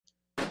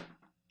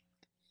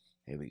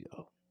Here we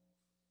go.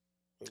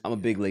 I'm a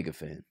big Laker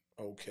fan.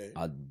 Okay.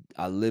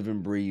 I live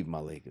and breathe my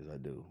Lakers. I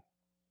do.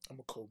 I'm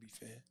a Kobe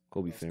fan.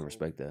 Kobe fan,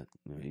 respect that.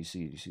 You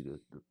see the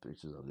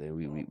pictures up there.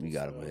 We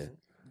got him here.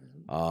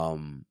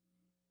 Mm-hmm.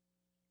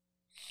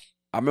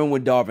 I remember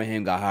when Darvin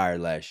Ham got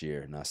hired last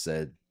year, and I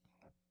said,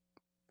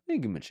 I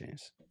didn't give him a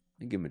chance. I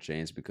didn't give him a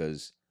chance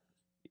because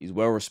he's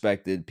well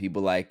respected.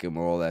 People like him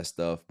or all that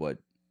stuff, but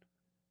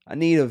I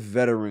need a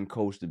veteran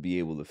coach to be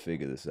able to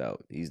figure this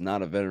out. He's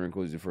not a veteran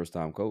coach. He's a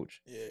first-time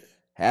coach. Yeah.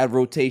 Had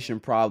rotation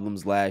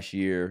problems last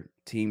year.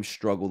 Team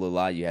struggled a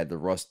lot. You had the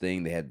Russ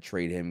thing. They had to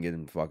trade him, get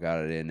him the fuck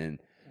out of there. And then,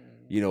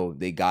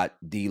 they got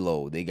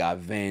D'Lo. They got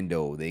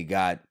Vando. They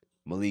got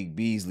Malik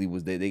Beasley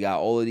was there. They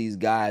got all of these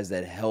guys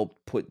that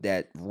helped put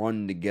that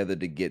run together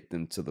to get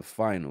them to the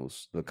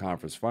finals, the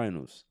conference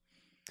finals.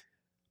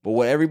 But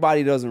what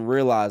everybody doesn't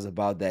realize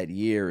about that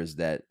year is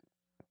that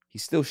he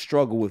still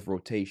struggled with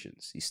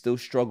rotations. He still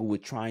struggled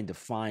with trying to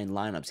find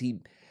lineups.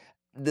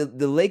 The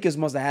Lakers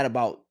must have had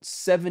about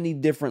 70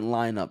 different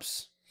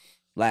lineups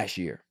last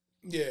year.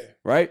 Yeah.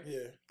 Right?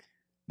 Yeah.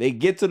 They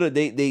get to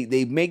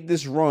they make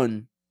this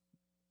run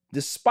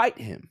despite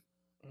him.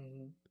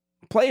 Mm-hmm.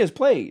 Players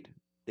played.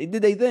 They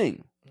did their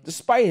thing.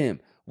 Despite him.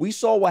 We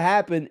saw what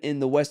happened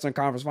in the Western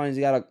Conference Finals.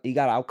 He got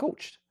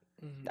outcoached.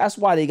 Mm-hmm. That's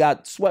why they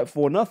got swept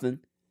for nothing.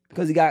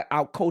 Because he got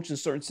outcoached in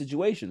certain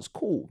situations.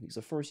 Cool. He's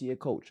a first-year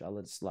coach. I'll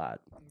let it slide.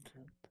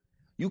 Okay.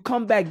 You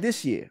come back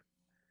this year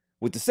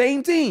with the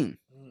same team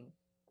Mm-hmm.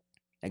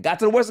 and got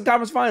to the Western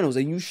Conference Finals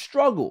and you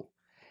struggle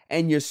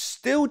and you're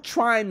still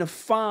trying to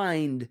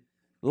find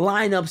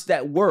lineups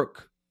that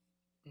work.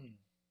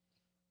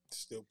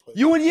 Still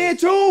you in year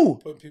two.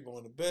 Putting people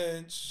on the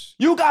bench.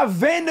 You got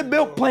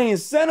Vanderbilt playing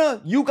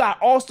center. You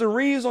got Austin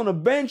Reeves on the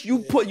bench. You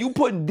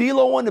putting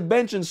D'Lo on the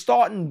bench and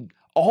starting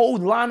a whole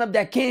lineup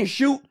that can't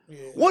shoot. Yeah.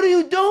 What are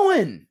you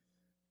doing?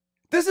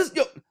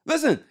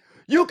 Listen,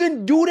 you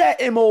can do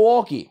that in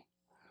Milwaukee.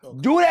 Okay.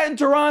 Do that in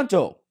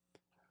Toronto.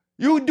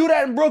 You do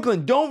that in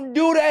Brooklyn. Don't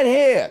do that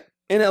here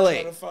in LA.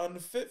 Trying to find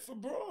the fit for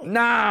Braun.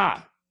 Nah.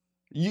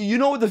 You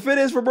know what the fit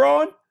is for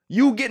Braun?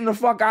 You getting the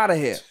fuck out of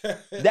here.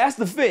 That's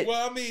the fit.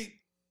 Well, I mean,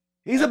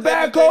 he's a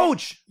bad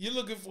coach. You're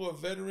looking for a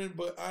veteran,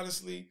 but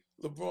honestly,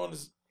 LeBron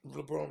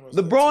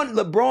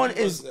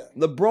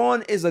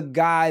is a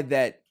guy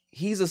that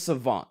he's a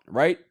savant,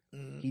 right?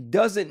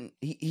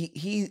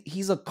 Mm-hmm.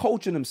 He's a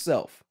coach in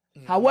himself.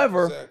 Mm-hmm.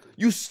 However,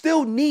 you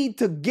still need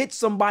to get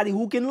somebody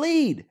who can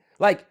lead.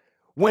 Like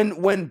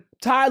when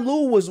Ty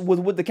Lue was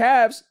with the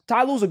Cavs,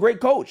 Ty Lue's a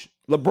great coach.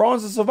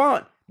 LeBron's a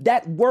savant.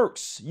 That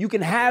works. You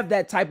can have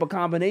that type of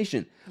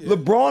combination. Yeah.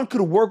 LeBron could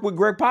work with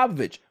Greg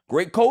Popovich.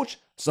 Great coach,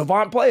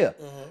 savant player.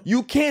 Uh-huh.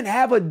 You can't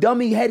have a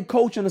dummy head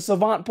coach and a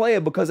savant player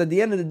because at the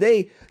end of the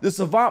day, the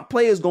savant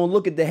player is going to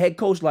look at the head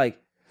coach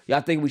like, yeah, I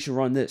think we should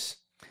run this.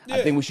 Yeah.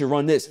 I think we should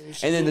run this.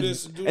 And then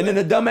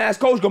the dumbass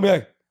coach going to be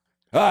like,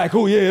 all right,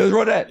 cool, yeah, let's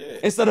run that. Yeah.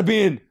 Instead of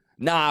being,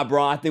 nah,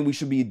 bro, I think we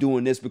should be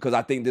doing this because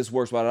I think this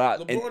works.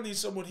 LeBron needs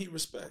someone he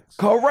respects.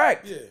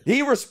 Correct. Yeah.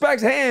 He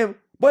respects him,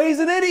 but he's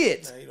an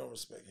idiot. Nah, he don't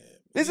respect him.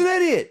 He's an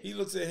idiot. He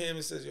looks at him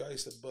and says, yo, I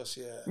used to bust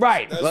your ass.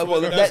 Right.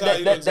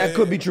 That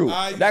could be true.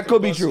 That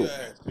could be true.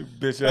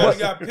 Bitch ass. He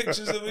got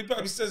pictures of him. He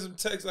probably sent some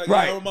text like,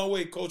 right. On my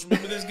way, coach.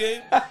 Remember this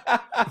game?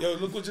 Yo,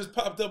 look what just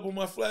popped up on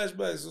my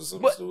flashbacks or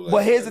something.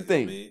 But here's the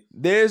thing.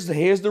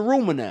 Here's the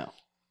rumor now.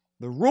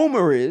 The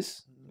rumor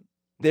is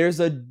there's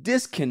a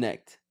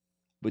disconnect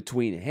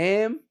between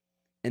him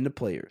and the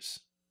players.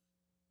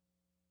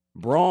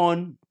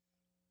 Braun,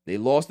 they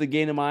lost the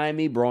game in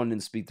Miami. Braun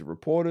didn't speak to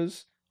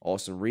reporters.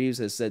 Austin Reeves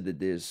has said that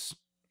there's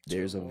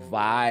a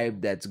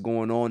vibe that's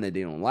going on that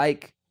they don't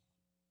like.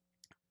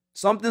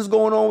 Something's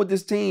going on with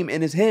this team,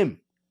 and it's him.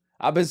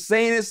 I've been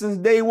saying it since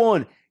day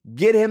one.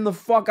 Get him the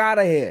fuck out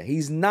of here.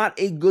 He's not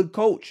a good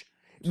coach.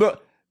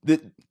 But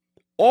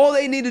all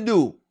they need to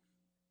do,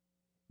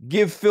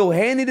 give Phil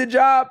Haney the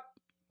job,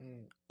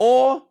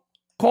 or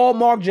call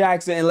Mark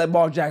Jackson and let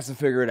Mark Jackson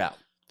figure it out.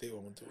 They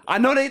won't do it. I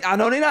know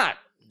they're not.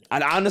 I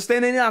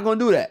understand they're not going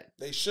to do that.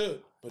 They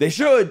should. They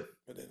should.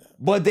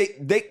 But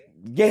they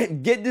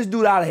get this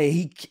dude out of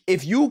here.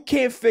 If you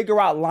can't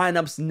figure out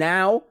lineups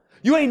now,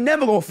 you ain't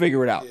never gonna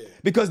figure it out. Yeah.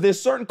 Because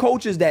there's certain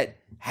coaches that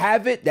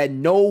have it, that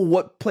know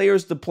what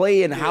players to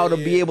play and how to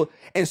be able.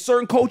 And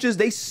certain coaches,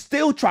 they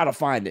still try to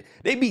find it.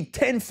 They be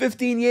 10,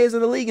 15 years in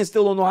the league and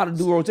still don't know how to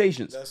do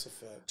rotations. That's a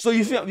fact. So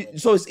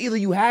so it's either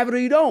you have it or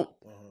you don't.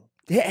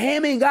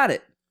 Ham ain't got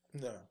it.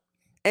 No.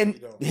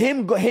 And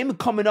him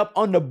coming up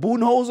under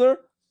Budenholzer.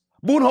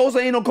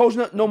 Budenholzer ain't no coach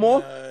no more.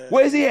 Nah.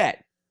 Where is he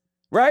at?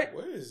 Right?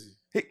 Where is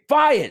he?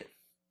 Fired.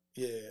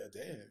 Yeah,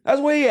 damn. That's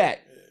where he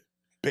at. Yeah.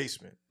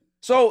 Basement.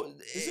 So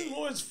isn't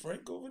Lawrence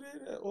Frank over there?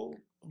 That old.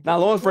 Now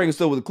Lawrence Frank is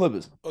still with the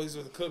Clippers. Oh, he's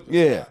with the Clippers.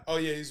 Yeah. Oh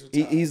yeah, he's with.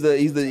 He's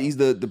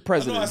the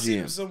president. I see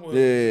him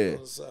somewhere. Yeah.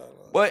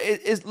 But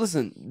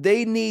listen,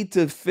 they need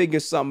to figure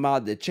something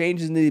out. The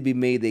changes need to be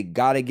made. They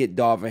got to get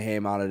Darvin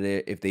Ham out of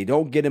there. If they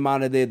don't get him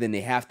out of there, then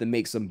they have to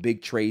make some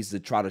big trades to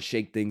try to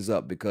shake things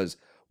up because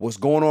what's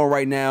going on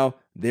right now,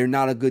 they're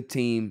not a good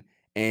team,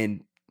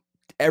 and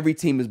every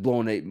team is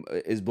blowing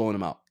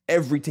them out.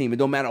 Every team. It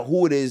don't matter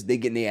who it is, they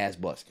getting their ass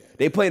bust.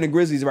 They playing the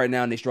Grizzlies right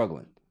now and they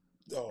struggling.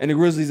 And the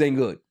Grizzlies ain't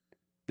good.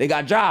 They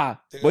got Ja,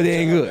 but they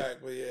ain't good.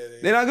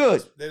 They're not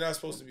good. They're not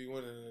supposed to be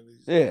winning at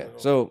least. Yeah,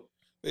 so.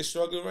 They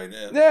struggling right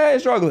now? Yeah, they're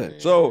struggling.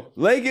 So,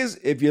 Lakers,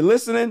 if you're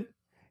listening,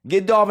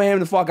 get Darvin Ham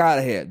the fuck out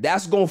of here.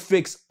 That's going to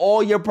fix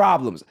all your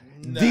problems.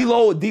 Nah,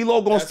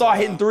 D-Lo going to start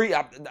hitting three.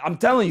 I'm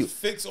telling you.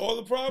 Fix all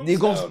the problems? He's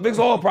going to fix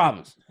all the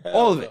problems.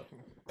 All of it.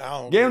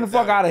 Get him the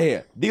fuck out of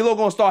here. D-Lo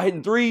going to start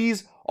hitting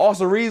threes.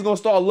 Austin Reeves going to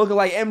start looking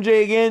like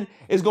MJ again.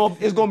 It's going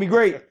to be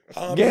great.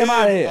 Get him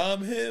out of here.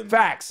 I'm him.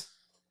 Facts.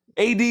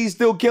 AD's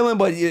still killing,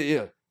 but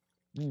yeah.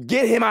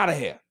 Get him out of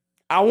here.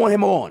 I want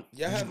him on.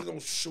 Y'all have no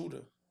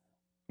shooter.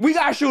 We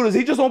got shooters.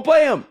 He just don't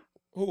play him.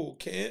 Who?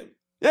 Cam?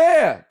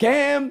 Yeah,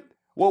 Cam.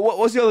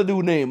 What's the other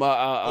dude name? Dude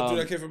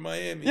that came from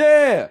Miami.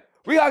 Yeah.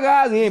 We got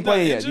guys. He ain't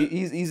playing yet.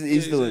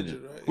 He's still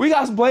injured. Right? We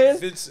got some players.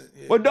 Vincent.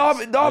 Yeah, but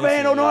Darvin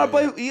ain't don't know how to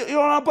play. You don't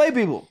know how to play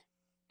people.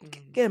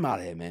 Get him out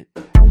of here, man.